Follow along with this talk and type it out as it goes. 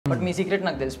But me secret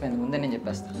నాకు తెలిసిపోయింది, ముందే నేను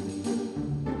చెప్పేస్తాను.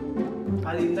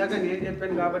 అది ఇందాక నేను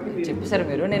చెప్పాను కాబట్టి చెప్పేశారు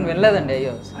మీరు, నేను వినలేదండి.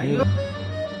 అయ్యో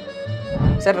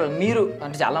సార్, మీరు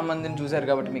అంటే చాలా మందిని చూశారు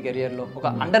కాబట్టి మీ కెరియర్లో ఒక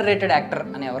అండర్ రేటెడ్ యాక్టర్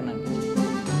అని ఎవరినండి?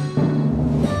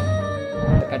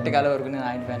 కట్టికాల వరకు నేను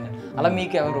ఆయన ఫ్యాన్. అలా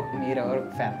మీకు ఎవరు, మీరెవరు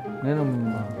ఫ్యాన్? నేను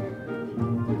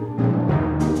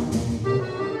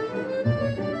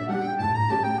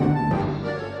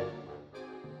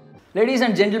ladies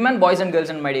and gentlemen, boys and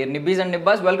girls and my dear నిబ్బీస్ and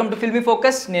నిబ్బాస్, welcome to filmy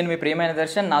focus. నేను మీ ప్రియమైన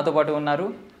దర్శన్. నాతో పాటు ఉన్నారు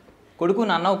కొడుకు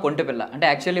నాన్న కొంటె పిల్ల. అంటే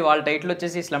యాక్చువల్లీ వాళ్ళ టైటిల్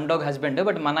వచ్చేసి స్లమ్డాగ్ హస్బెండ్,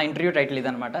 బట్ మన ఇంటర్వ్యూ టైటిల్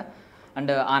ఇదనమాట.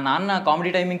 అండ్ ఆ నాన్న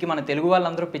కామెడీ టైమింగ్కి మన తెలుగు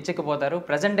వాళ్ళందరూ పిచ్చెక్కిపోతారు.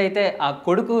 ప్రజెంట్ అయితే ఆ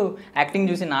కొడుకు యాక్టింగ్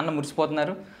చూసి నాన్న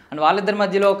మురిసిపోతున్నారు. అండ్ వాళ్ళిద్దరి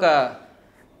మధ్యలో ఒక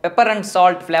పెప్పర్ అండ్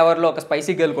సాల్ట్ ఫ్లేవర్లో ఒక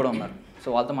స్పైసీ గర్ల్ కూడా ఉన్నారు. సో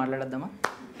వాళ్ళతో మాట్లాడేద్దామా?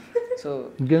 సో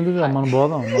ఇంకెందుకు మనం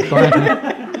పోదాం మొత్తం.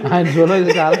 ఆయన షోలో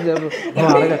ఇది కాలం చెప్పు,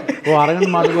 అరగంట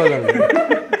మాట్లాడుకోగలరు.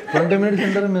 20 minutes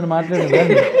ఉంటారు మీరు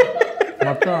మాట్లాడేది.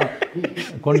 మొత్తం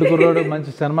కొండ కుర్రోడు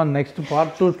మంచి సినిమా, నెక్స్ట్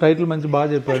పార్ట్ 2 టైటిల్ మంచి బాగా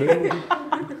చెప్పాడు.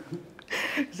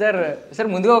 సార్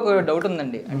ముందుగా ఒక డౌట్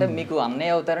ఉందండి. అంటే మీకు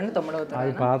అన్నయ్య అవుతారండి, తమ్ముడు అవుతారు?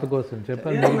 అది పాత కోసం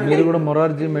చెప్పాను. మీరు కూడా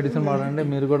మొరార్జీ మెడిసిన్ వాడండి,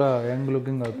 మీరు కూడా యంగ్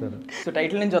లుకింగ్ అవుతారు. సో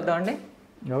టైటిల్ నుంచి వద్దామండి.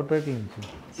 ఎవరి టైటిల్ నుంచి?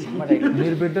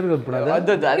 మీరు పెట్టారు కదా ఇప్పుడు.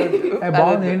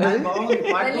 బాగుంది.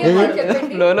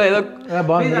 ఏదో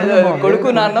కొడుకు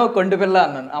నాన్న కొంటు పిల్ల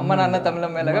అన్నాను. అమ్మ నాన్న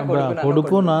తమిళం మేళగా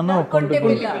కొడుకు నాన్న కొంటు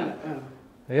పిల్ల.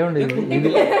 ఏమండి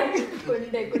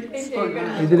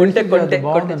ఇది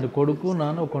బాగుందండి. కొడుకు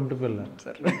నాన్న కొంటు పిల్ల.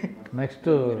 నెక్స్ట్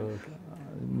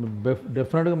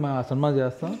డెఫినెట్గా మేము ఆ సినిమా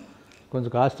చేస్తాం. కొంచెం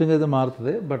కాస్టింగ్ అయితే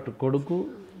మారుతుంది, బట్ కొడుకు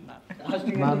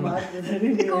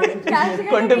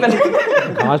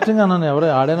కాస్టింగ్ అన్నాను. ఎవరు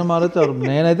ఆడైనా మారచ్చు, ఎవరు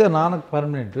నేనైతే నాన్న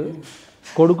పర్మనెంట్.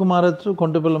 కొడుకు మారచ్చు,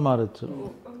 కొంటు పిల్ల మారచ్చు.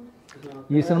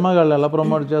 ఈ సినిమా వాళ్ళు ఎలా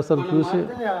ప్రమోట్ చేస్తారు చూసి.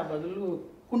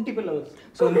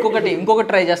 సో ఇంకొకటి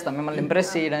ట్రై చేస్తాం మిమ్మల్ని ఇంప్రెస్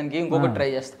చేయడానికి. ఇంకొకటి ట్రై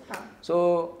చేస్తాం. సో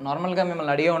నార్మల్గా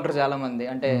మిమ్మల్ని అడిగే ఉంటారు చాలామంది,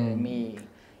 అంటే మీ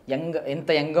ఎంత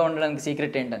యంగ్గా ఉండడానికి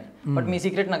సీక్రెట్ ఏంటని. బట్ మీ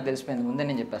సీక్రెట్ నాకు తెలిసిపోయింది, ముందే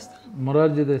నేను చెప్పేస్తాను.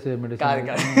 మొరార్జీ దేశాయ్ మెడిసిన్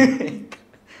కాదు.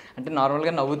 అంటే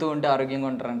నార్మల్గా నవ్వుతూ ఉంటే ఆరోగ్యంగా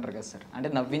ఉంటారు అంటారు కదా సార్. అంటే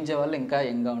నవ్వించే వాళ్ళు ఇంకా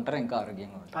యంగ్గా ఉంటారు, ఇంకా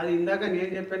ఆరోగ్యంగా ఉంటారు. అది ఇందాక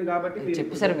నేను చెప్పాను కాబట్టి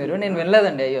చెప్పేశారు మీరు, నేను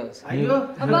వినలేదండి. అయ్యో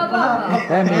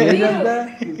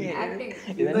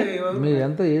మీ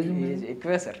ఎంత ఏజ్?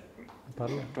 ఎక్కువే సార్,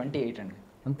 పర్లేదు 28 అండి.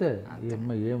 అంతే.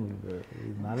 ఏం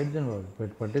నాలెడ్జ్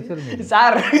పట్టేశారు మీరు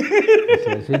సార్.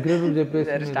 సీక్రెట్ చెప్పేసి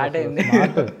స్టార్ట్ అయింది.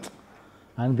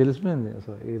 ఆయన తెలిసిపోయింది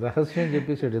అసలు ఈ రహస్యం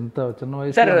చెప్పేసాడు. ఎంత చిన్న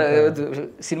వయసు. సార్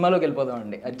సినిమాలోకి వెళ్ళిపోదాం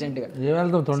అండి అర్జెంటుగా. ఏం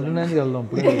వెళ్తాం? 29కి వెళ్దాం.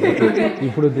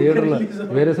 ఇప్పుడు థియేటర్లో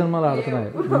వేరే సినిమాలు ఆడుతున్నాయి,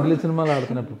 ఇంగ్లీష్ సినిమాలు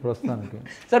ఆడుతున్నాయి ఇప్పుడు ప్రస్తుతానికి.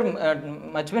 సార్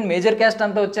మర్చిపోయిన మేజర్ క్యాస్ట్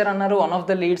అంతా వచ్చారన్నారు, వన్ ఆఫ్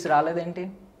ద లీడ్స్ రాలేదేంటి?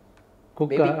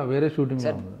 కుక్క వేరే షూటింగ్.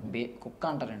 కుక్క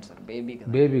అంటారండి సార్? బేబీ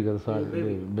కదా, సారీ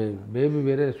బేబీ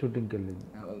వేరే షూటింగ్కి వెళ్ళింది.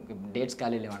 డేట్స్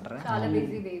ఖాళీ లేవంటారా?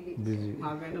 బిజీ.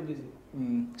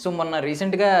 సో మొన్న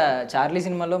రీసెంట్గా చార్లీ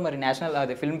సినిమాలో మరి నేషనల్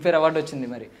అదే ఫిల్మ్ఫేర్ అవార్డు వచ్చింది.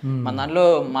 మరి మన దాంట్లో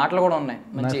మాటలు కూడా ఉన్నాయి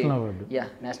మంచి.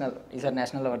 నేషనల్ ఈసారి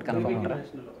నేషనల్ అవార్డు కన్ఫర్మ్ అంటారా?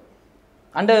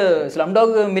 అండ్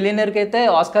స్లమ్డాగ్ మిలియనర్కి అయితే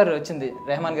ఆస్కార్ వచ్చింది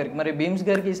రెహమాన్ గారికి. మరి బీమ్స్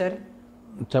గారికి ఈసారి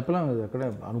చెప్పలేము కదా, ఎక్కడే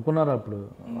అనుకున్నారు అప్పుడు.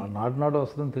 నాటు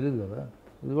వస్తుందని తెలియదు కదా.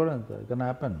 ఇది కూడా అంత can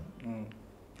happen.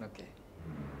 Okay.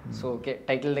 So okay,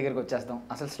 title దగ్గరికి వచ్చేస్తాం.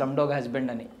 అసలు స్లమ్డాగ్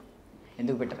హస్బెండ్ అని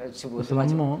ఎందుకు పెట్టారు?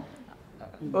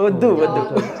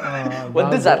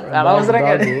 వద్దు సార్, అనవసరం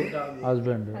కాదు.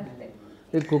 హస్బెండ్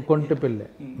కొంటె పిల్ల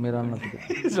మీరు అన్నట్టు.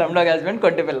 స్లమ్డాగ్ హస్బెండ్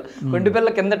కొంటె పిల్ల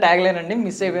కింద ట్యాగ్ లేనండి,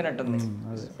 మిస్ అయిపోయినట్టుంది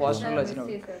పోస్టర్లో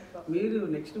వచ్చినప్పుడు. మీరు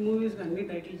నెక్స్ట్ మూవీస్ అన్ని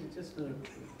టైటిల్స్ ఇచ్చేస్తున్నారు.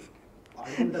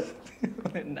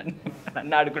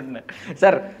 నన్ను ఆడుకుంటున్నారు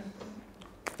సార్.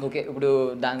 ఓకే, ఇప్పుడు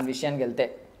దాని విషయానికి వెళ్తే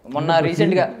మొన్న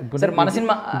రీసెంట్ గా సార్ మన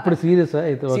సినిమా ఇప్పుడు సీరియస్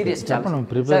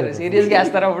సీరియస్గా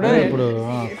వేస్తారా? ఇప్పుడు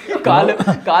కాలు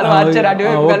మార్చారు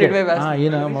అటువైపు.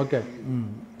 ఓకే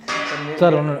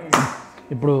సార్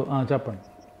ఇప్పుడు చెప్పండి,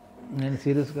 నేను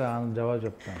సీరియస్గా జవాబు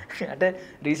చెప్తాను. అంటే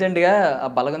రీసెంట్గా ఆ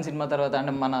బలగం సినిమా తర్వాత,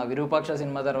 అంటే మన విరూపాక్ష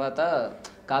సినిమా తర్వాత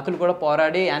కాకులు కూడా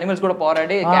పోరాడి, యానిమల్స్ కూడా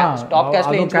పోరాడి టాప్ క్యాస్ట్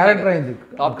లో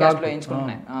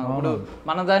వేయించుకుంటున్నాయి. ఇప్పుడు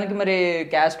మన దానికి మరి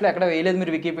క్యాస్ట్ లో ఎక్కడ వేయలేదు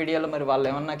మీరు వికీపీడియాలో. మరి వాళ్ళు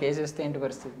ఏమన్నా కేసు వేస్తే ఏంటి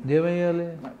పరిస్థితి? ఏమయ్యాలి?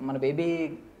 మన బేబీ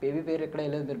పేరు ఎక్కడ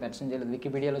వేయలేదు, మీరు మెన్షన్ చేయలేదు.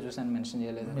 వికీపీడియాలో చూసాను, మెన్షన్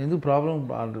చేయలేదు. ఎందుకు?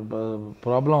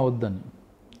 ప్రాబ్లం అవుద్దని.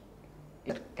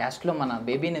 క్యాస్ట్ లో మన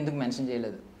బేబీని ఎందుకు మెన్షన్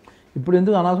చేయలేదు? ఇప్పుడు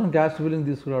ఎందుకు అనవసరం క్యాస్ట్ ఫీలింగ్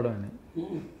తీసుకురావడం అని.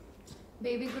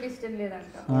 బేబీ కూడా ఇష్టం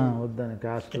లేదంట. వద్దని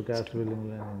క్యాస్ట్ ఫీలింగ్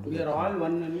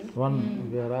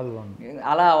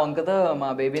అలా వంకతో మా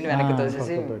బేబీని వెనక్కి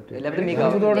తోసేసి, లేకపోతే మీకు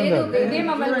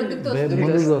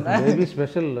బేబీ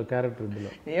స్పెషల్ క్యారెక్టర్ ఇందులో.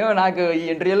 ఏమో నాకు ఈ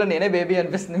ఇంటర్వ్యూలో నేనే బేబీ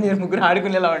అనిపిస్తుంది, మీరు ముగ్గురు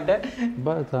ఆడుకునేలా ఉంటే.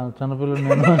 చిన్నపిల్లలు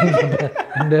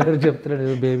నేను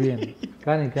చెప్తున్నాడు బేబీ అని.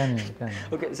 కానీ కానీ కానీ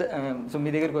ఓకే సో మీ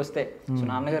దగ్గరికి వస్తే సో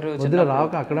నాన్నగారు వద్దులే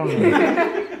రావక అక్కడే ఉంది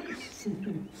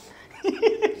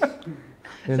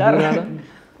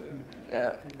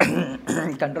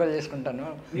కంట్రోల్ చేసుకుంటాను,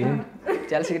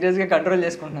 చాలా సీరియస్గా కంట్రోల్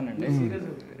చేసుకుంటున్నానండి,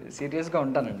 సీరియస్గా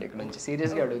ఉంటానండి, ఇక్కడ నుంచి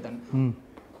సీరియస్గా అడుగుతాను.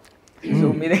 సో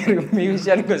మీ దగ్గర మీ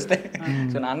విషయానికి వస్తే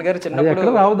సో నాన్నగారు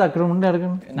చిన్నప్పుడు రావద్దు అక్కడ ఉండి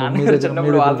అడగండి. నాన్నగారు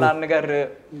చిన్నప్పుడు వాళ్ళ నాన్నగారు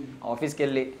ఆఫీస్కి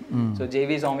వెళ్ళి సో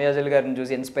జేవి సోమయాజులు గారిని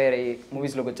చూసి ఇన్స్పైర్ అయ్యి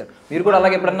మూవీస్లోకి వచ్చారు. మీరు కూడా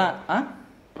అలాగే ఎప్పుడన్నా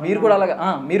మీరు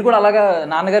కూడా అలాగా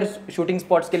నాన్నగారు షూటింగ్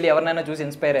స్పాట్స్కి వెళ్ళి ఎవరినైనా చూసి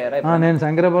ఇన్స్పైర్ అయ్యారా? నేను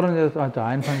శంకరాపురం చేస్తాను,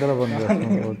 ఆయన శంకరాపురం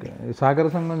చేస్తాను. ఓకే, సాగర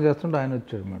సంఘం చేస్తుంటే ఆయన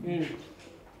వచ్చాడు మాట.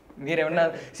 మీరేమన్నా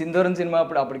సింధూరం సినిమా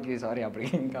అప్పటికి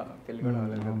ఇంకా పెళ్లి కూడా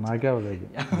నాకే అవ్వలేదు.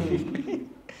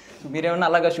 మీరేమన్నా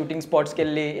అలాగా షూటింగ్ స్పాట్స్కి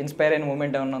వెళ్ళి ఇన్స్పైర్ అయిన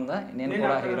మూమెంట్ ఏమన్నా ఉందా? నేను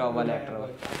కూడా హీరో అవ్వాలి, యాక్టర్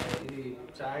అవ్వాలి.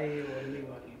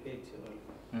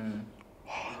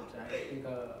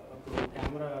 ఇంకా అప్పుడు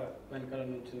కెమెరా వెనకాల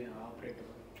నుంచి ఆపరేటర్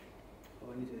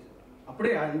అవన్నీ చేసేవారు. అప్పుడే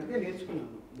అందుకే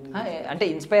నేర్చుకున్నాను. అంటే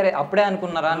ఇన్స్పైర్ అప్పుడే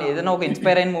అనుకున్నారా? ఏదైనా ఒక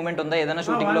ఇన్స్పైర్ అయిన మూమెంట్ ఉందా? ఏదైనా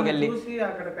షూటింగ్లోకి వెళ్ళి చూసి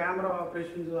అక్కడ కెమెరా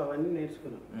ఆపరేషన్స్ అవన్నీ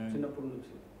నేర్చుకున్నాను చిన్నప్పటి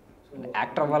నుంచి.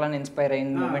 యాక్టర్ అవ్వాలని ఇన్స్పైర్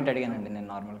అయిన మూమెంట్ అడిగానండి నేను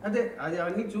నార్మల్. అదే అది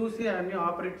అవన్నీ చూసి అవన్నీ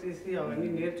ఆపరేట్ చేసి అవన్నీ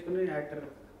నేర్చుకుని యాక్టర్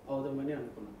అవుదామని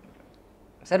అనుకున్నాను.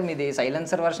 సార్ మీది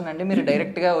సైలెన్సర్ వర్షన్ అండి, మీరు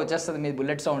డైరెక్ట్గా వచ్చేస్తుంది మీది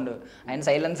బుల్లెట్ సౌండ్. ఆయన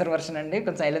సైలెన్సర్ వర్షన్ అండి,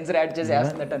 కొంచెం సైలెన్సర్ యాడ్ చేసి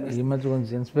వేస్తున్నట్టు. ఈ మధ్య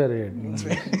కొంచెం ఇన్స్పైర్ అయ్యాడు.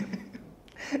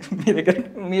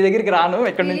 మీ దగ్గరికి రాను,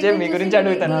 ఇక్కడ నుంచే మీ గురించి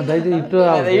అడుగుతాను.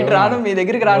 ఇటు రాను, మీ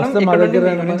దగ్గరికి రాను,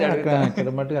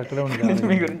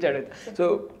 మీ గురించి అడుగుతాను. సో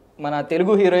మన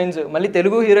తెలుగు హీరోయిన్స్, మళ్ళీ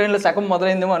తెలుగు హీరోయిన్లో సగం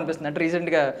మొదలైందేమో అనిపిస్తుంది. అంటే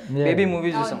రీసెంట్గా బేబీ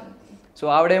మూవీ చూసాం. సో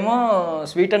ఆవిడేమో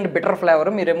స్వీట్ అండ్ బిటర్ ఫ్లేవర్,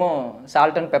 మీరేమో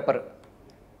సాల్ట్ అండ్ పెప్పర్.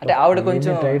 అంటే ఆవిడ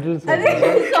కొంచెం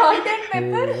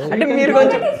అంటే మీరు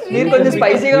కొంచెం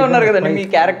స్పైసీగా ఉన్నారు కదండి మీ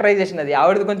క్యారెక్టరైజేషన్. అది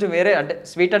ఆవిడది కొంచెం వేరే, అంటే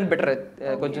స్వీట్ అండ్ బిటర్,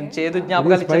 కొంచెం చేదు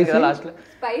జ్ఞాపకాలు ఇచ్చారు కదా లాస్ట్ లో.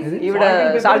 ఈవిడ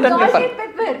సాల్ట్ అండ్ పెప్పర్.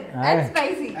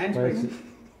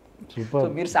 సో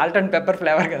మీరు సాల్ట్ అండ్ పెప్పర్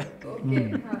ఫ్లేవర్ కదా.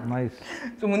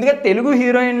 సో ముందుగా తెలుగు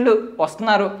హీరోయిన్లు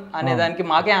వస్తున్నారు అనే దానికి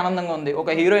మాకే ఆనందంగా ఉంది. ఒక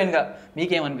హీరోయిన్ గా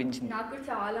మీకేమనిపించింది? నాకు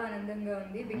చాలా ఆనందంగా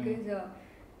ఉంది. బికాజ్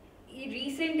ఈ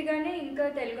రీసెంట్గానే ఇంకా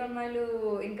తెలుగు అమ్మాయిలు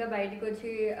ఇంకా బయటకు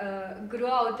వచ్చి గ్రో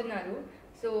అవుతున్నారు.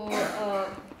 సో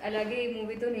అలాగే ఈ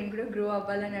మూవీతో నేను కూడా గ్రో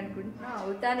అవ్వాలని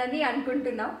అవుతానని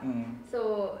అనుకుంటున్నా. సో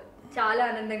చాలా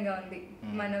ఆనందంగా ఉంది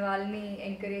మన వాళ్ళని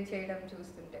ఎంకరేజ్ చేయడం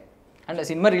చూస్తుంటే. అంటే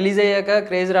సినిమా రిలీజ్ అయ్యాక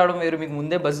క్రేజ్ రావడం వేరు, మీకు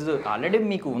ముందే బజ్ ఆల్రెడీ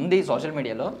మీకు ఉంది సోషల్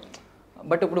మీడియాలో,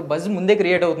 బట్ ఇప్పుడు బజ్ ముందే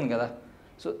క్రియేట్ అవుతుంది కదా.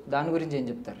 సో దాని గురించి ఏం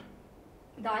చెప్తారు?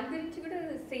 దాని గురించి కూడా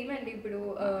సేమ్ అండి. ఇప్పుడు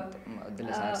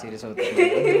సీరియస్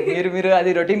అవుతుంది మీరు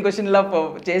అది రొటీన్ క్వశ్చన్ లా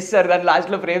చేస్తారు, దాన్ని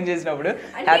లాస్ట్ లో ఫ్రేమ్ చేసినప్పుడు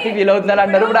హ్యాపీ ఫీల్ అవుతున్నారు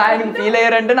అంటారు. ఇప్పుడు ఆయన ఫీల్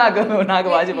అయ్యారంటే నాకు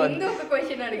వాజిపోతుంది.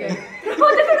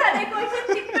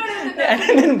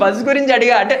 నేను బజ్ గురించి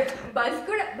అడిగా. అంటే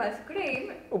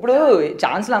ఇప్పుడు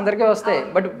ఛాన్స్లు అందరికీ వస్తాయి,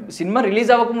 బట్ సినిమా రిలీజ్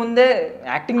అవ్వకముందే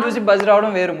యాక్టింగ్ చూసి బజ్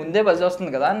రావడం వేరు, ముందే బజ్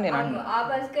వస్తుంది కదా అని నేను అంటున్నాను. ఆ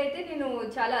బజ్కి అయితే నేను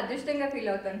చాలా అదృష్టంగా ఫీల్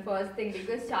అవుతాను ఫస్ట్ థింగ్.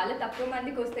 బికాస్ చాలా తక్కువ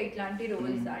మందికి వస్తాయి ఇట్లాంటి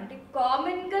రోల్స్. అంటే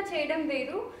కామన్ గా చేయడం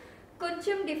వేరు,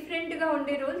 కొంచెం డిఫరెంట్ గా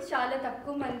ఉండే రోల్స్ చాలా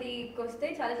తక్కువ మందికి వస్తే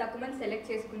చాలా తక్కువ మంది సెలెక్ట్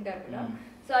చేసుకుంటారు కూడా.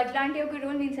 సో అట్లాంటి ఒక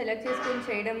రోల్ నేను సెలెక్ట్ చేసుకుని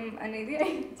చేయడం అనేది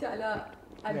చాలా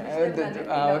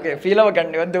ఓకే, ఫీల్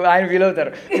అవ్వకండి, వద్దు, ఆయన ఫీల్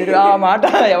అవుతారు, మీరు ఆ మాట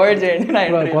అవాయిడ్ చేయండి.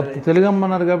 కొత్త తెలుగు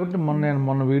అమ్మన్నారు కాబట్టి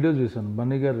మొన్న వీడియో చూశాను.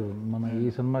 బన్నీ గారు మన ఈ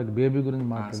సినిమాకి బేబీ గురించి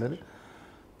మాట్లాడారు.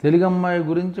 తెలుగు అమ్మాయి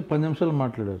గురించి 10 నిమిషాలు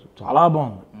మాట్లాడారు, చాలా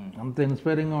బాగుంది. అంత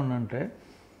ఇన్స్పైరింగ్గా ఉందంటే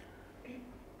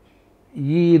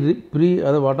ఈ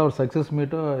అదే what ever success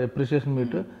meet appreciation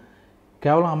meet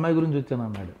కేవలం అమ్మాయి గురించి వచ్చాను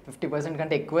అన్నాడు. 50%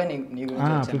 కంటే ఎక్కువ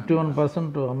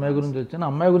 51% అమ్మాయి గురించి వచ్చాను.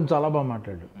 అమ్మాయి గురించి చాలా బాగా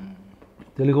మాట్లాడాడు.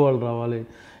 తెలుగు వాళ్ళు రావాలి,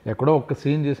 ఎక్కడో ఒక్క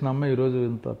సీన్ చేసిన అమ్మాయి ఈరోజు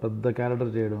ఇంత పెద్ద క్యారెక్టర్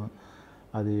చేయడం,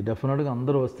 అది డెఫినెట్గా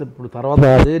అందరూ వస్తే ఇప్పుడు తర్వాత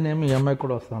అదే నేమ్ ఈ అమ్మాయికి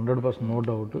కూడా వస్తుంది 100%, నో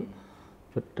డౌట్.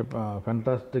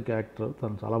 ఫెంటాస్టిక్ యాక్టర్,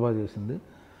 తను చాలా బాగా చేసింది.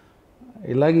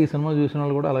 ఇలాగే ఈ సినిమా చూసిన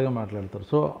వాళ్ళు కూడా అలాగే మాట్లాడతారు.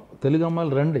 సో తెలుగు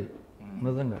అమ్మాయిలు రండి,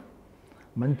 నిజంగా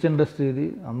మంచి ఇండస్ట్రీ ఇది,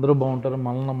 అందరూ బాగుంటారు.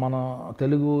 మన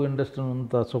తెలుగు ఇండస్ట్రీ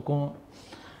అంత సుఖం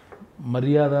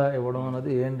మర్యాద ఇవ్వడం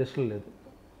అనేది ఏ ఇండస్ట్రీ లేదు.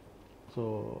 సో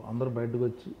అందరూ బయటకు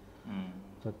వచ్చి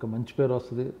చక్కగా మంచి పేరు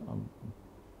వస్తుంది,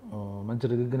 మంచి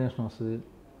రికగ్నేషన్ వస్తుంది,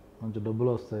 మంచి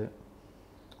డబ్బులు వస్తాయి.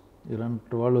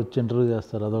 ఇలాంటి వాళ్ళు వచ్చి ఇంటర్వ్యూ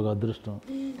చేస్తారు, అదొక అదృష్టం.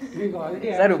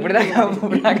 సార్ ఇప్పుడు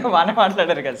దాకా బాగానే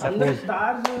మాట్లాడారు కదా సార్.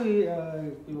 స్టార్స్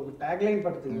ట్యాగ్ లైన్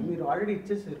పడుతుంది, మీరు ఆల్రెడీ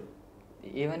ఇచ్చేసారు.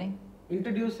 ఏమని?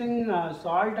 Introducing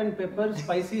salt and pepper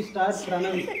spicy star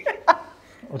Pranavi.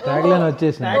 Tag line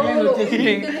వచ్చేసింది.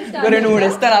 2-3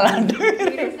 ఇస్తారు అలాంటి.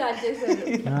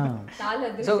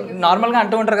 సో నార్మల్గా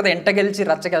అంటూ ఉంటారు కదా, ఎంట గెలిచి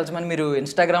రచ్చ గెలిచమని. మీరు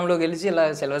ఇన్స్టాగ్రామ్లో గెలిచి ఇలా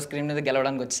సిల్వర్ స్క్రీన్ మీద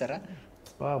గెలవడానికి వచ్చారా?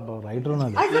 రైటర్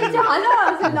ఉన్నది అసలు చాలా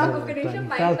అసలు నాకు ఒక నిమిషం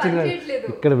మైండ్ పనిచేయట్లేదు.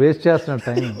 ఇక్కడ వేస్ట్ చేస్తున్న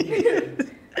టైం.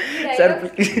 సార్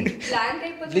బ్లాంక్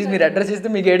అయిపోతుంది. ప్లీజ్ మీరు అడ్రస్ ఇస్తే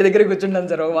మీ గేట్ దగ్గర కూర్చుంటాను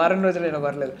సార్, ఒక వారం రోజులు అయినా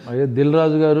పర్లేదు. అయ్యో దిల్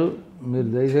రాజు గారు, మీరు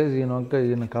దయచేసి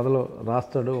ఈయన కథలో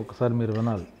రాస్తాడు, ఒకసారి మీరు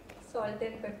వినాలి. సాల్ట్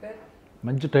అండ్ పెప్పర్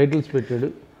మంచి టైటిల్స్ పెట్టాడు.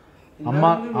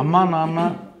 అమ్మ నాన్న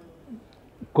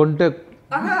కొంటె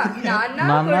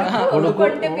నాన్న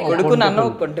కొడుకు నాన్న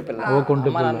కొంటె పిల్ల, ఓ కొంటె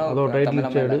పిల్ల అదో టైటిల్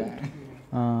ఇచ్చాడు.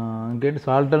 ఇంకేంటి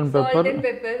సాల్ట్ అండ్ పెప్పర్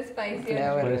స్పైసీ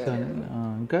అని.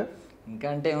 ఇంకా ఇంకా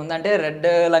అంటే ఏముందంటే రెడ్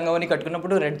లంగవని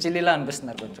కట్టుకున్నప్పుడు రెడ్ చిల్లీలా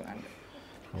అనిపిస్తున్నారు కొంచెం. అంటే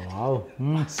వావ్.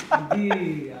 అది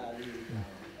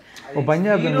ఓ పని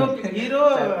చేద్దాం, హీరో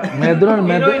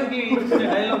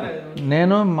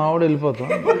నేను మావాడు వెళ్ళిపోతాం,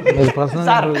 మీరు పర్సనల్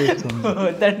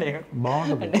వద్దండి,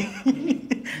 బాగుంటుంది.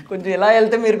 కొంచెం ఇలా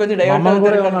వెళ్తే మీరు కొంచెం డైవర్ట్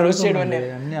అవుతారు.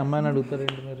 అన్ని అమ్మాయిని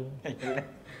అడుగుతారేంటి మీరు?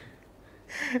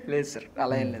 లేదు సార్,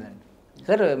 అలా ఏం లేదండి.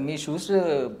 సార్ మీ షూస్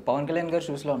పవన్ కళ్యాణ్ గారు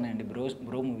షూస్లో ఉన్నాయండి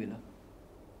బ్రో మూవీలో.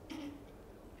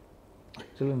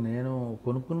 యాక్చువల్లీ నేను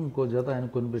కొనుక్కుని ఇంకో జత ఆయన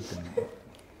కొనిపెట్టాను.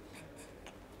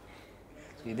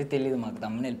 ఇది తెలియదు మాకు,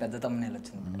 తమ్మునేలు పెద్ద తమ్మునేలు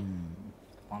వచ్చింది.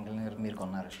 పవన్ కళ్యాణ్ గారు మీరు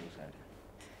కొన్నారు షూస్.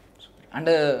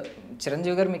 అండ్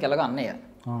చిరంజీవి గారు మీకు ఎలాగో అన్నయ్య,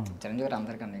 చిరంజీవి గారు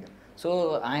అందరికీ అన్నయ్య గారు, సో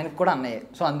ఆయనకు కూడా అన్నయ్య.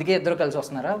 సో అందుకే ఇద్దరు కలిసి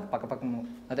వస్తున్నారా పక్క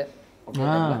అదే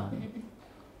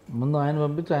ముందు ఆయన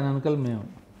పంపించి ఆయన వెనకాల మేము,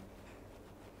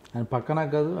 ఆయన పక్కన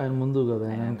కాదు ఆయన ముందు కాదు,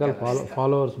 ఆయన వెనకాల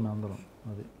ఫాలోవర్స్ మేము అందరం.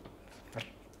 అది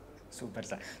సూపర్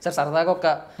సార్. సార్ సరదాగా ఒక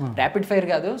ర్యాపిడ్ ఫైర్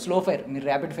కాదు, స్లో ఫైర్. మీరు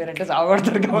ర్యాపిడ్ ఫైర్ అంటే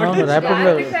సాగొడతారు కాబట్టి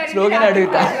స్లోగానే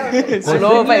అడుగుతా.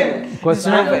 స్లో ఫైర్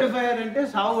అంటే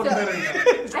సాగు కొడతారంట.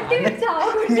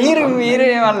 మీరు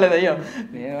ఏమనలేదు. అయ్యో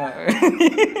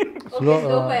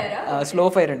స్లో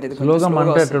ఫైర్ అంటే స్లోగా మంట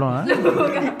పెట్టడం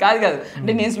కాదు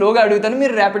అంటే నేను స్లోగా అడుగుతాను,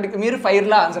 మీరు ర్యాపిడ్, మీరు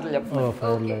ఫైర్లా ఆన్సర్లు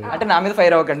చెప్పండి. అంటే నా మీద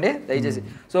ఫైర్ అవ్వకండి దయచేసి.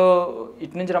 సో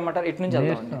ఇటు నుంచి రమ్మంటారు, ఇటు నుంచి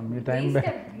వెళ్తాం. మీ టైం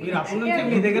మీరు అప్పటి నుంచి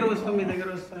మీ దగ్గర వస్తాను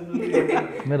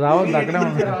మీరు రావద్దు, అక్కడే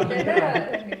ఉంటారు.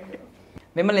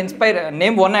 మిమ్మల్ని inspire,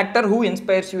 name one actor who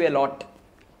inspires you a lot.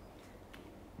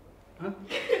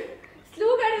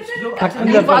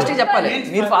 మీరు ఫాస్ట్గా చెప్పాలి,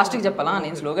 మీరు ఫాస్ట్గా చెప్పాలా?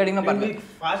 నేను స్లోగా అడిగిన పర్లేదు,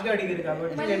 ఫాస్ట్గా అడిగారు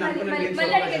కాబట్టి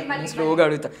నేను స్లోగా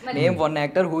అడుగుతా. Name one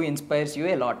actor who inspires you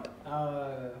a lot.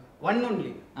 One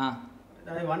only.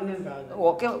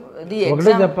 Okay, ఇది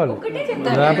ఒకటే చెప్పాలి.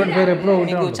 ర్యాపిడ్ ఫైర్ ఎప్పుడో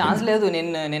మీకు ఛాన్స్ లేదు.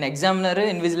 నేను ఎగ్జామినర్,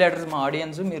 ఇన్విజిలేటర్స్ మా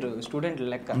ఆడియన్స్, మీరు స్టూడెంట్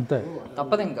లెక్క.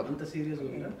 తప్పదు ఇంకా.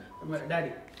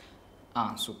 డాడీ.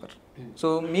 సూపర్. సో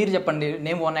మీరు చెప్పండి,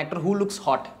 name one actor who looks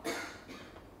hot.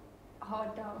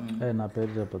 నా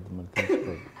పేరు చెప్పద్దు మరి.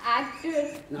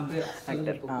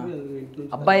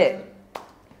 అబ్బాయే.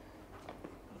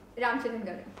 రామచంద్రన్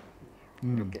గారు.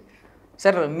 ఓకే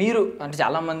సార్, మీరు అంటే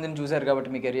చాలా మందిని చూసారు కాబట్టి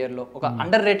మీ కెరియర్లో ఒక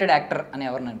అండర్ రేటెడ్ యాక్టర్ అని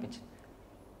ఎవరిని అనిపించింది?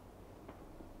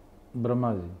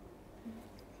 Brahmaji.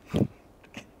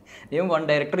 Name one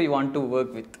director you want to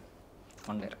work with.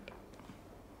 One director.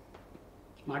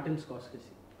 Martin Scorsese.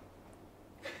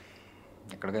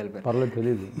 ఎక్కడికి వెళ్ళిపోయారు? పర్లేదు,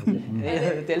 తెలియదు.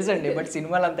 తెలుసండి, బట్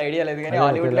సినిమాలు అంత ఐడియా లేదు కానీ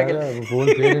హాలీవుడ్లోకి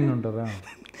ఉంటారా.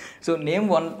 So name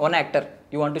one actor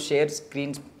you want to share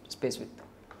screen space with.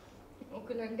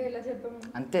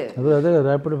 అంతే, అదే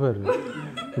ర్యాపిడ్ ఫైర్.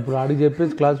 ఇప్పుడు ఆడికి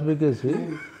చెప్పేసి క్లాస్ పీకేసి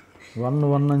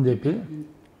 1 అని చెప్పి.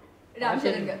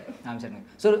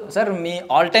 So sir me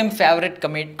all time favourite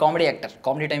comedy actor,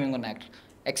 comedy timing ఉన్న యాక్టర్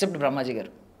ఎక్సెప్ట్ బ్రహ్మాజీ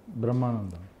గారు?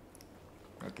 బ్రహ్మానందం.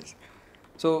 Okay sir.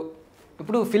 సో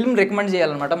ఇప్పుడు ఫిల్మ్ రికమెండ్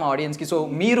చేయాలన్నమాట మా ఆడియన్స్కి. సో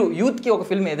మీరు యూత్కి ఒక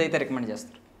ఫిల్మ్ ఏదైతే రికమెండ్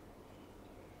చేస్తారు?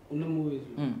 ఉన్న మూవీస్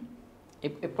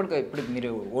ఇప్పుడు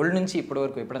మీరు ఓల్డ్ నుంచి ఇప్పటి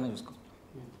వరకు ఎప్పుడైనా చూసుకో.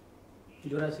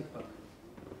 Jurassic park.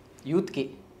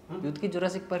 యూత్కి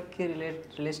జురాసిక్ పార్క్కి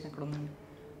రిలేషన్ ఎక్కడ ఉందండి?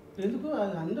 ఎందుకు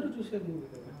అందరూ చూసేది మూవీ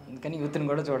కదా, కానీ యూత్ని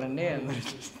కూడా చూడండి.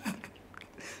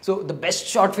 So the best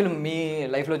short film మీ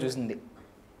లైఫ్లో చూసింది?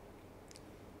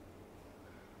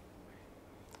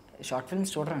 Short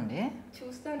films చూడరండి?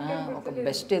 ఒక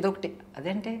బెస్ట్ ఏదో ఒకటి.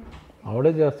 అదేంటే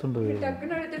ఆవిడే చేస్తుంటుంది.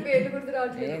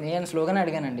 నేను స్లోగానే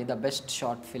అడిగానండి, ద బెస్ట్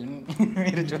షార్ట్ ఫిల్మ్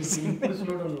మీరు చూసి.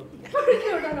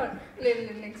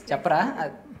 చెప్పరా?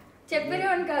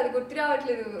 చెప్పేవాడిని కాదు, గుర్తు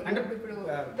రావట్లేదు. ఇప్పుడు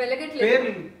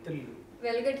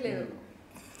వెలగట్లేదు.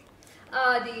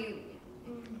 అది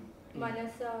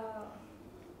మనస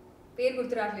పేరు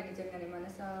గుర్తు రావట్లేదు నిజంగానే.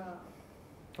 మనస.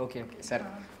 ఓకే సరే.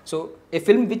 So a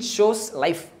film which shows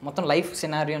life, మొత్తం లైఫ్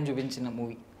సినారియోని చూపించిన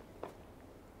మూవీ.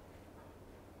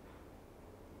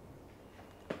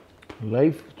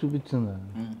 లైఫ్ చూపించిందా?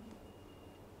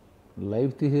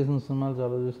 లైఫ్ తీసేసిన సినిమాలు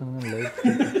చాలా చూసాను కానీ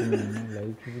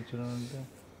లైఫ్ చూపించడం అంటే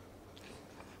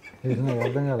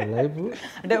అర్థం కాదు. లైఫ్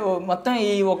అంటే మొత్తం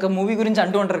ఈ ఒక మూవీ గురించి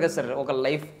అంటూ ఉంటారు కదా సార్, ఒక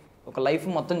లైఫ్ ఒక లైఫ్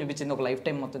మొత్తం చూపించింది, ఒక లైఫ్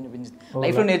టైం మొత్తం చూపించింది,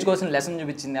 లైఫ్లో నేర్చుకోవాల్సిన లెసన్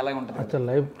చూపించింది, ఎలా ఉంటుంది? అచ్చా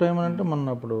లైఫ్ టైం అంటే మొన్న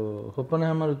అప్పుడు ఓపెన్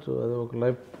హ్యామర్ అది ఒక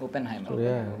లైఫ్ ఓపెన్ హైమర్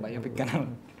బయోపిక్ కన్నా.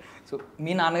 సో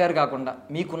మీ నాన్నగారు కాకుండా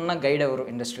మీకున్న గైడ్ ఎవరు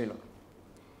ఇండస్ట్రీలో?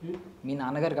 మీ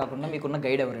నాన్నగారు కాకుండా మీకున్న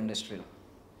గైడ్ ఎవరు ఇండస్ట్రీలో?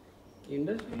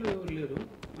 ఇండస్ట్రీలో లేరు,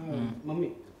 మమ్మీ.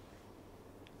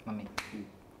 మమ్మీ.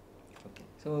 ఓకే.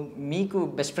 సో మీకు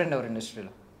బెస్ట్ ఫ్రెండ్ ఎవరు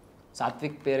ఇండస్ట్రీలో?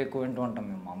 సాత్విక్ పేరు ఎక్కువ వింటూ ఉంటాం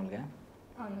మేము మామూలుగా.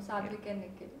 Satvik and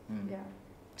Nikhil.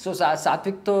 So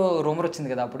సాత్విక్తో rumour వచ్చింది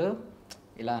కదా అప్పుడు,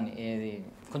 ఇలా అని ఏది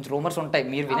కొంచెం రూమర్స్ ఉంటాయి,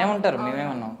 మీరు వినే ఉంటారు,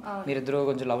 మేమేమన్నాం మీరిద్దరు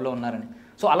కొంచెం లవ్లో ఉన్నారని.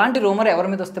 సో అలాంటి రూమర్ ఎవరి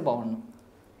మీద వస్తే బాగుండు?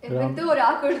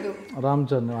 రాకూడదు. రామ్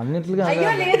చరణ్ అన్నింటికి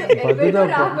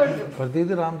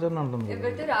ప్రతిదీ రామ్ చరణ్ ఉంటుంది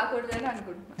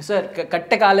సార్.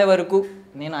 కట్టె కాలే వరకు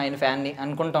నేను ఆయన ఫ్యాన్ని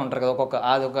అనుకుంటా ఉంటారు కదా,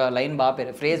 అదొక లైన్ బాగా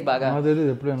పేరు, ఫ్రేజ్ బాగా.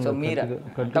 సో మీరు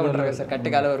అంటా ఉంటారు కదా సార్, కట్టె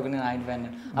కాలే వరకు నేను ఆయన ఫ్యాన్.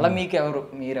 అలా మీకు ఎవరు,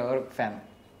 మీరెవరు ఫ్యాన్?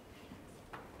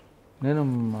 నేను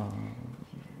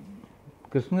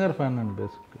కృష్ణ గారి ఫ్యాన్ అండి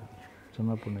బేసిక్గా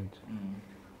చిన్నప్పటి నుంచి.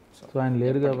 సో ఆయన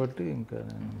లేరు కాబట్టి ఇంకా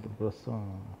నేను ఇప్పుడు ప్రస్తుతం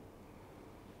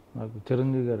నాకు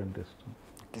చిరంజీవి గారు అంటే ఇష్టం.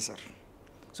 Okay sir.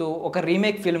 సో ఒక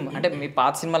రీమేక్ ఫిల్మ్ అంటే మీ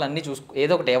పాత సినిమాలు అన్నీ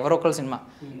ఏదో ఒకటి ఎవరో ఒకరి సినిమా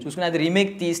చూసుకుని అది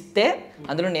రీమేక్ తీస్తే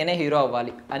అందులో నేనే హీరో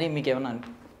అవ్వాలి అని మీకు ఏమన్నా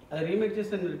అది రీమేక్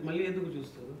చేస్తే మళ్ళీ ఎందుకు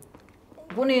చూస్తారు?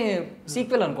 పోనీ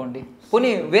సీక్వెల్ అనుకోండి, పోనీ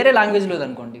వేరే లాంగ్వేజ్లో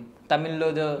అనుకోండి, తమిళ్లో.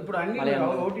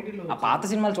 ఆ పాత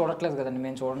సినిమాలు చూడట్లేదు కదండి,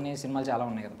 మేము చూడని సినిమాలు చాలా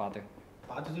ఉన్నాయి కదా పాతవి.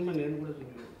 పాత సినిమా నేను కూడా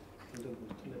చూడలేదు.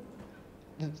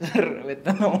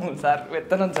 సార్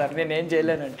విత్తనం సార్ నేనేం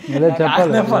చేయలేనండి.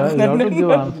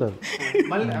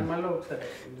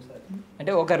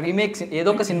 అంటే ఒక రీమేక్ ఏదో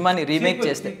ఒక సినిమాని రీమేక్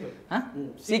చేస్తే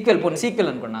సీక్వెల్, పోనీ సీక్వెల్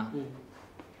అనుకున్నా.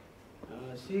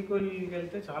 సీక్వెల్కి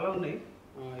వెళ్తే చాలా ఉన్నాయి.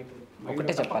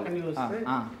 ఒకటే చెప్పాలి,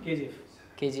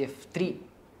 కేజీఎఫ్ 3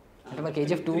 అంటే మరి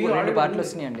కేజీఎఫ్ 2 2 పార్ట్లు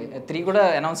వస్తున్నాయండి. 3 కూడా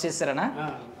అనౌన్స్ చేస్తారనా?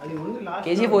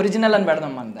 కేజీఎఫ్ ఒరిజినల్ అని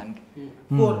పెడదాం మన దానికి.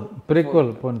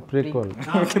 Prequel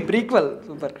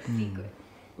super.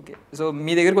 ఓకే. సో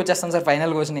మీ దగ్గరికి వచ్చేస్తాం సార్,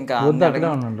 ఫైనల్ క్వశ్చన్. ఇంకా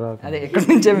అదే ఎక్కడి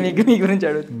నుంచే మీ గురించి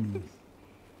అడుగుతుంది.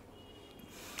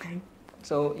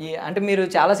 సో అంటే మీరు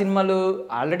చాలా సినిమాలు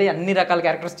ఆల్రెడీ అన్ని రకాల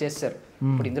క్యారెక్టర్స్ చేస్తారు.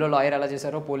 ఇప్పుడు ఇందులో లాయర్ ఎలా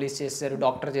చేశారో, పోలీస్ చేశారు,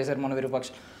 డాక్టర్ చేశారు, మన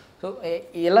విరూపాక్ష. సో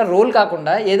ఇలా రోల్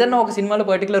కాకుండా ఏదైనా ఒక సినిమాలో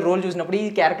పర్టికులర్ రోల్ చూసినప్పుడు ఈ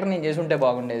క్యారెక్టర్ నేను చేసి ఉంటే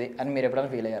బాగుండేది అని మీరు ఎప్పుడైనా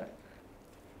ఫీల్ అయ్యారు?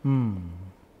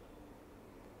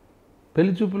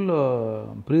 పెళ్లి చూపుల్లో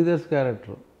ప్రియదర్శి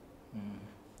క్యారెక్టర్,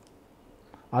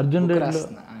 అర్జున్ రెడ్డిలో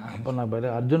నాకు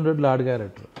భలే అర్జున్ రెడ్డిలో ఆడి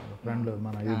క్యారెక్టర్ ఫ్రెండ్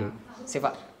మన వీడు శివ,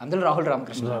 అందులో రాహుల్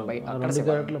రామకృష్ణ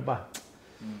క్యారెక్టర్లో బా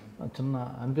చిన్న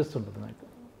అనిపిస్తుంటుంది నాకు.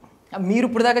 మీరు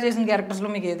ఇప్పుడు దాకా చేసిన క్యారెక్టర్స్లో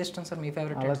మీకు ఏది ఇష్టం సార్, మీ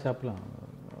ఫేవరెట్? అలా చెప్పలేం.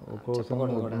 ఒక్కో సినిమా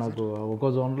నాకు ఒక్కో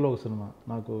జోన్లో ఒక సినిమా.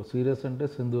 నాకు సీరియస్ అంటే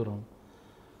సింధూరం,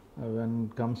 వెన్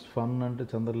కమ్స్ ఫన్ అంటే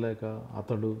చంద్రలేఖ,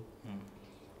 అతడు,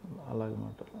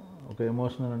 అలాగమాట. ఒక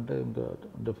ఎమోషనల్ అంటే ఇంకా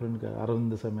డిఫరెంట్గా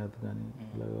అరవింద్ సమేత్ కానీ,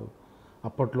 అలాగ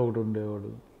అప్పట్లో ఒకటి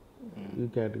ఉండేవాడు, ఈ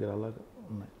కేటగిరీ అలాగా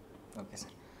ఉన్నాయి. Okay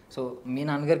sir. సో మీ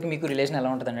నాన్నగారికి మీకు రిలేషన్ ఎలా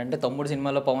ఉంటుందండి? అంటే తమ్ముడు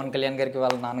సినిమాలో పవన్ కళ్యాణ్ గారికి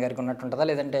వాళ్ళ నాన్నగారికి ఉన్నట్టు ఉంటుందా,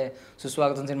 లేదంటే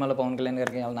సుస్వాగతం సినిమాలో పవన్ కళ్యాణ్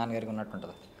గారికి వాళ్ళ నాన్నగారికి ఉన్నట్టు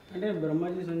ఉంటుందా? అంటే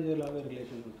బ్రహ్మాజీ సంజయ్ లాగా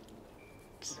రిలేషన్ ఉంటుంది.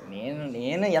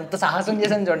 నేను ఎంత సాహసం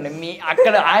చేశాను చూడండి, మీ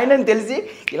అక్కడ ఆయనని తెలిసి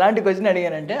ఇలాంటి క్వశ్చన్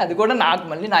అడిగానంటే అది కూడా నాకు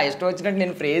మళ్ళీ నా ఇష్టం వచ్చినట్టు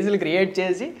నేను ఫ్రేజులు క్రియేట్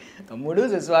చేసి తమ్ముడు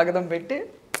సుస్వాగతం పెట్టి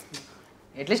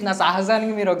అట్లీస్ట్ నా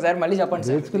సాహసానికి మీరు ఒకసారి మళ్ళీ చెప్పండి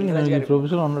సార్.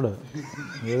 ప్రొఫెషన్ ఉన్నాడు,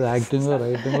 ఏదో యాక్టింగ్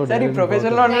రైటింగ్ సార్. ఈ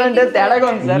ప్రొఫెషన్లో ఉన్నాడంటే తేడాగా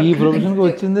ఉంది సార్. ఈ ప్రొఫెషన్కి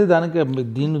వచ్చింది దానికి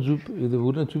దీన్ని ఇది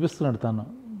ఊరిని చూపిస్తున్నాడు తను.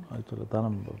 యాక్చువల్గా తను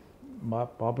బాగా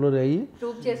పాపులర్ అయ్యి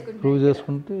ప్రూవ్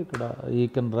చేసుకుంటే ఇక్కడ ఈ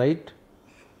can write,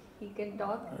 he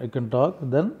can talk,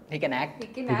 then he can act.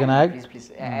 Please.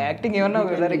 Acting ఏమన్నా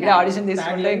ఒకసారి ఇక్కడ ఆడిషన్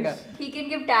తీసుకుంటే ఇంకా he can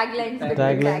give taglines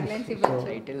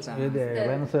titles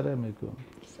ఏదైనా సరే మీకు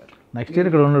నెక్స్ట్ ఇయర్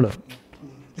ఇక్కడ ఉండడు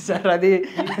సార్. అది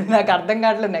నాకు అర్థం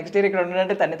కావట్లేదు. నెక్స్ట్ ఇయర్ ఇక్కడ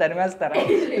ఉండాలంటే తరిమేస్తారా,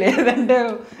 లేదంటే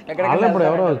ఎక్కడ? ఇప్పుడు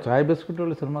ఎవరో చాయ్ బిస్కెట్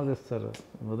వాళ్ళు సినిమాలు తీస్తారు,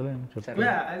 వదిలేండి చెప్పండి.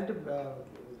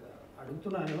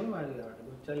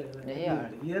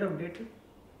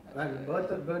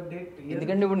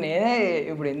 ఎందుకంటే ఇప్పుడు నేనే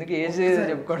ఇప్పుడు ఎందుకు ఏజ్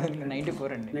చెప్పుకోవడం.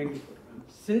 94 అండి.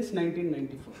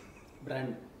 1994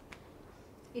 బ్రాండ్.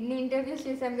 ఇన్ని ఇంటర్వ్యూస్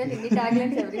చేశాం కానీ ఇన్ని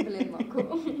టాగ్లైన్స్ ఎవరికి లేదు మాకు.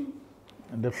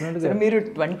 డెఫినెట్గా మీరు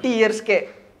 20 ఇయర్స్కే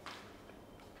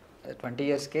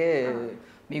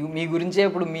మీ గురించే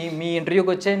ఇప్పుడు మీ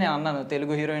ఇంటర్వ్యూకి వచ్చే నేను అన్నాను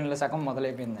తెలుగు హీరోయిన్ల సగం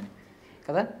మొదలైపోయిందని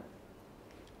కదా.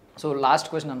 సో లాస్ట్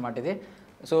క్వశ్చన్ అనమాట ఇది.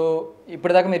 సో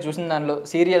ఇప్పటిదాకా మీరు చూసిన దానిలో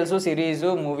సీరియల్స్, సిరీస్,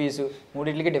 మూవీస్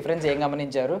మూడింటికి డిఫరెన్స్ ఏం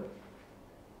గమనించారు?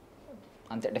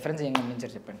 అంతే, డిఫరెన్స్ ఏం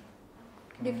గమనించారు చెప్పండి.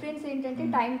 డిఫరెన్స్ ఏంటంటే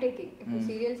టైం టేకింగ్. ఇప్పుడు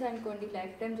సీరియల్స్ అనుకోండి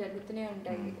లైఫ్ టైం జరుగుతూనే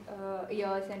ఉంటాయి,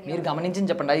 ఇయర్స్ అని. మీరు గమనించి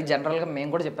చెప్పండి, అది జనరల్గా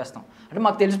మేము కూడా చెప్పేస్తాం, అంటే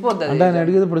మాకు తెలిసిపోద్ది అంటే ఆయన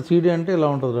అడిగేది ఇప్పుడు సీడీ అంటే ఇలా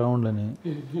ఉంటుంది రౌండ్ అని,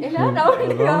 ఎలా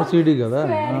రౌండ్ రౌండ్ సీడీ కదా,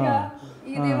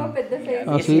 ఇదేమో పెద్ద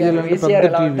సైజ్ సీరియల్ అంటే పెద్ద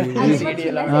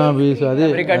టీవీ అదే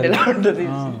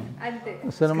అంతే.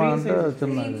 సినిమా అంటే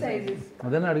చిన్న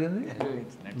అదేనా అడిగింది.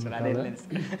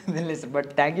 But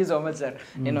thank you so much sir.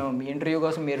 నేను మీ ఇంటర్వ్యూ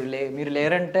కోసం మీరు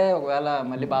లేరంటే ఒకవేళ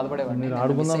మళ్ళీ బాధపడేవాడిని. మీరు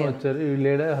ఆడుకుందాం వచ్చారు, వీళ్ళు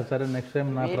లేడే, సరే నెక్స్ట్ టైం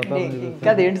నా ప్రతాప్.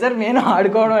 అదేంటి సార్ నేను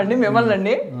ఆడుకోవడం అండి మిమ్మల్ని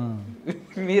అండి,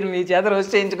 మీరు మీ చేత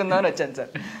రోస్ట్ చేయించుకుందామని వచ్చాను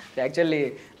sir. Actually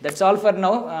that's all for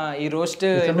now. ఈ రోస్ట్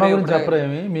సినిమా గురించి చెప్పరా,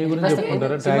 ఏమి మీ గురించి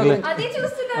చెప్పుకుంటారా? Tag line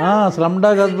slum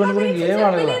dog husband గురించి ఏం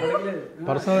అడగల,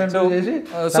 పర్సనల్ ఇంటర్వ్యూ చేసి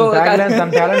ట్యాగ్ లైన్ తన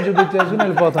టాలెంట్ చూపించేసి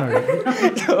వెళ్ళిపోతున్నాడు.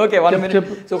 ఓకే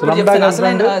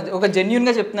ఒక జెన్యూన్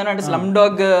గా చెప్తున్నాను, అంటే స్లమ్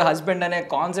డాగ్ హస్బెండ్ అనే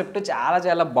కాన్సెప్ట్ చాలా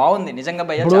చాలా బాగుంది నిజంగా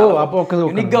భయ్యా,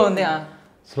 యూనిక్ గా ఉంది.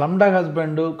 స్లమ్ డాగ్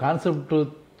హస్బెండ్ కాన్సెప్ట్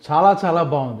చాలా చాలా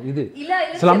బాగుంది. ఇది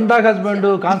స్లమ్ డాగ్ హస్బెండ్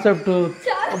కాన్సెప్ట్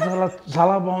చాలా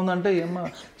చాలా బాగుంది. అంటే ఏమో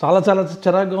చాలా చాలా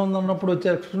చిరాగ్గా ఉంది అన్నప్పుడు వచ్చే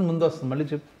ఎక్స్ప్రెషన్ ముందు వస్తుంది. మళ్ళీ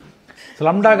చెప్పు.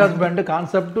 స్లమ్ డాగ్ హస్బెండ్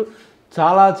కాన్సెప్ట్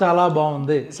చాలా చాలా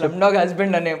బాగుంది. స్లమ్ డాగ్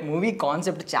హస్బెండ్ అనే మూవీ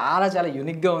కాన్సెప్ట్ చాలా చాలా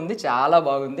యూనిక్గా ఉంది, చాలా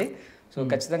బాగుంది. సో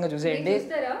ఖచ్చితంగా చూసేయండి.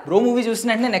 బ్రో మూవీ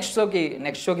చూసినట్టే నెక్స్ట్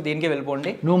షోకి దీనికి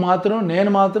వెళ్ళిపోండి. నేను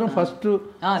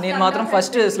మాత్రం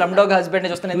ఫస్ట్ స్లమ్ డాగ్ హస్బెండ్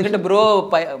చూస్తాను, ఎందుకంటే బ్రో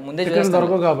ముందే చూసేస్తాను,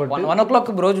 1 o'clock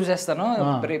బ్రో చూసేస్తాను.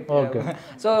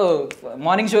 సో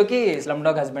మార్నింగ్ షోకి స్లమ్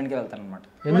డాగ్ హస్బెండ్కి వెళ్తాను అనమాట.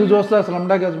 ఎందుకు చూస్తా స్లమ్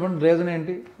డాగ్ హస్బెండ్? రీజన్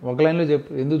ఏంటి? ఒక లైన్లో చెప్పు,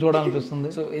 ఎందుకు చూడాలనిపిస్తుంది?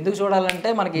 సో ఎందుకు చూడాలంటే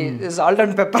మనకి సాల్ట్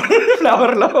అండ్ పెప్పర్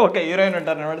ఫ్లేవర్ లో ఒక హీరోయిన్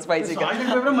ఉంటారు అనమాట, స్పైసీగా.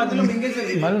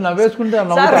 మళ్ళీ నవ్వేసుకుంటే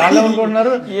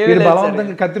అనుకుంటున్నారు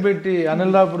బలవంతంగా కత్తి పెట్టి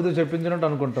అనిల్ రాపుడితో చెప్పించినట్టు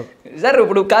అనుకుంటారు సార్.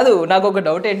 ఇప్పుడు కాదు, నాకు ఒక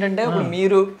డౌట్ ఏంటంటే, ఇప్పుడు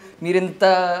మీరు ఇంత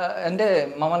అంటే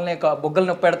మమ్మల్ని బొగ్గలు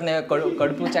నొప్పి పెడుతున్నాయి,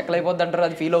 కడుపు చెక్కలైపోద్ది అంటారు,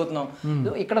 అది ఫీల్ అవుతున్నాం.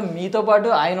 ఇక్కడ మీతో పాటు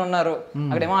ఆయన ఉన్నారు,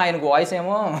 అక్కడేమో ఆయనకు వాయిస్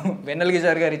ఏమో వెన్నెల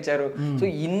కిషోర్ గారు ఇచ్చారు. సో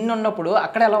ఇన్ని ఉన్నప్పుడు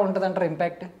అక్కడ ఎలా ఉంటుంది అంటారు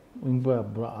ఇంపాక్ట్?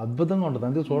 అద్భుతంగా ఉంటుంది,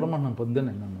 అందుకే చూడమంటున్నాను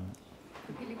పొద్దున్నే. నన్ను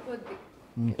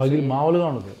పగిలి మామూలుగా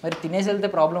ఉండదు. మరి తినేసి వెళ్తే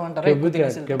ప్రాబ్లం అంటారా? ఎక్కువ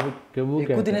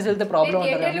తినేసి వెళ్తే ప్రాబ్లం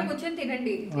అంటారా?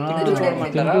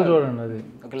 తింటూ చూడండి. అది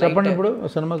చెప్పండి. ఇప్పుడు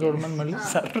సినిమా చూడమని మళ్ళీ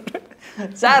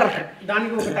సార్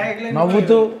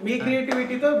నవ్వుతూ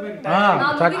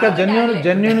చక్కగా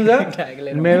జెన్యూన్ గా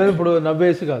మేము ఇప్పుడు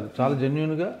నవ్వేసి కాదు, చాలా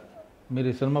జెన్యూన్ గా మీరు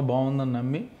ఈ సినిమా బాగుందని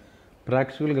నమ్మి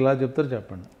ప్రేక్షకులకు ఇలా చెప్తారు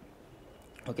చెప్పండి.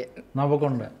 ఓకే,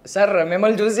 నవ్వకుండా. సార్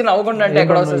మిమ్మల్ని చూసి నవ్వకుండా అంటే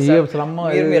ఎక్కడ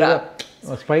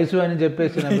స్పైస్ అని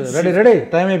చెప్పేసి రెడీ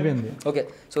టైం అయిపోయింది. ఓకే,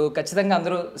 సో ఖచ్చితంగా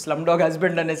అందరూ స్లమ్ డాగ్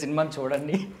హస్బెండ్ అనే సినిమాని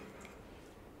చూడండి.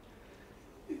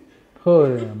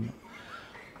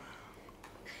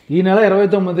 ఈ నెల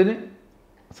 29ని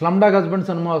స్లమ్ డాగ్ హస్బెండ్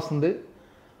సినిమా వస్తుంది,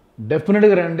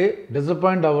 డెఫినెట్గా రండి,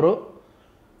 డిసప్పాయింట్ అవ్వరు.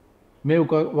 మేము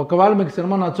ఒకవేళ మీకు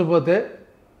సినిమా నచ్చపోతే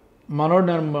మనోడు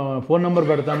నేను ఫోన్ నెంబర్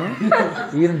పెడతాను,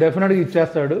 ఈయన డెఫినెట్గా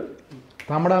ఇచ్చేస్తాడు.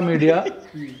 తమడా మీడియా,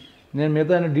 నేను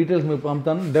మిగతా డీటెయిల్స్ మీకు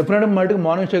పంపుతాను. డెఫినెట్గా మటుకు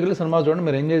మార్నింగ్ షోకి సినిమా చూడండి,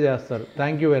 మీరు ఎంజాయ్ చేస్తారు.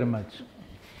 Thank you very much.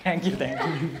 Thank you.